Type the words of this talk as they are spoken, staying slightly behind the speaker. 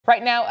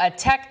Right now, a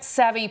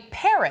tech-savvy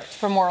parrot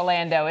from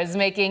Orlando is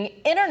making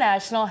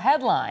international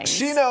headlines.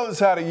 She knows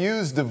how to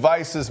use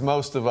devices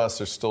most of us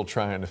are still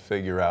trying to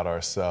figure out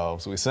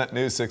ourselves. We sent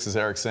News 6's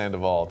Eric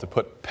Sandoval to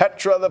put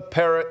Petra the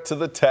parrot to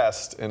the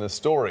test in a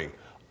story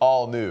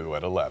all new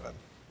at 11.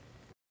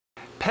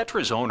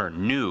 Petra's owner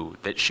knew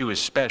that she was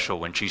special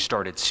when she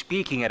started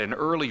speaking at an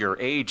earlier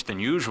age than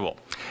usual.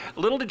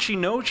 Little did she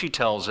know, she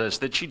tells us,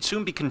 that she'd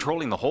soon be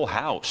controlling the whole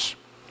house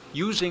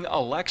using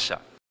Alexa.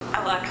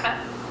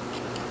 Alexa,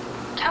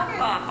 turn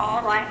on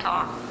all lights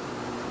on.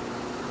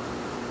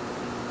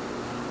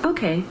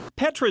 Okay.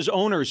 Petra's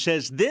owner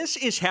says this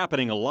is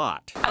happening a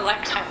lot.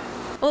 Alexa.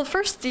 Well, at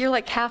first you're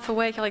like half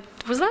awake. You're like,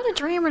 was that a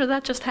dream or did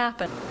that just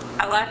happen?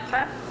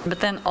 Alexa. But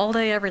then all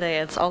day, every day,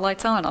 it's all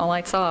lights on, all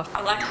lights off.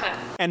 Alexa.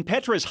 And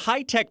Petra's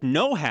high-tech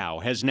know-how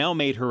has now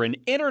made her an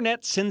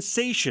internet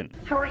sensation.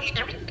 How are you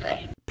doing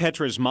today?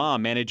 Petra's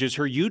mom manages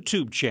her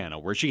YouTube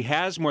channel where she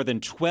has more than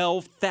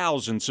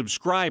 12,000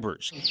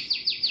 subscribers.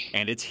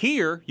 And it's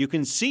here you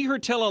can see her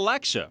tell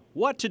Alexa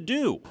what to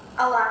do.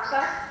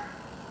 Alexa,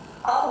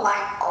 all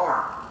lights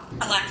on.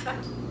 Alexa,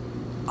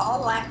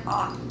 all lights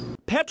on.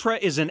 Petra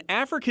is an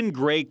African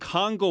gray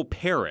Congo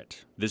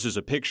parrot. This is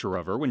a picture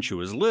of her when she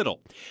was little.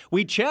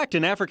 We checked,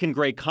 and African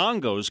gray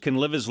Congos can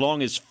live as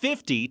long as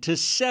 50 to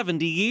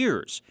 70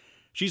 years.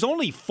 She's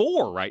only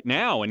 4 right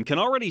now and can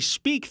already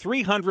speak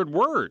 300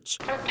 words.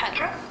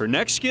 Petra? Her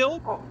next skill?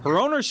 Her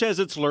owner says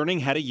it's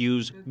learning how to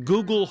use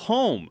Google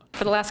Home.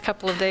 For the last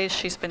couple of days,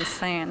 she's been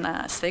saying,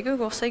 say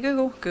Google,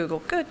 Google.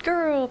 Good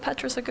girl,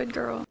 Petra's a good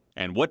girl.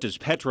 And what does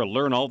Petra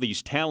learn all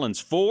these talents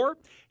for?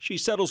 She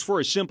settles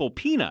for a simple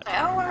peanut.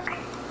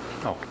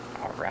 Oh,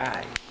 all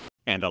right.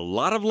 And a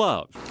lot of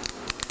love.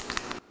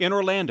 In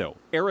Orlando,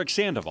 Eric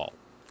Sandoval,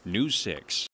 News 6.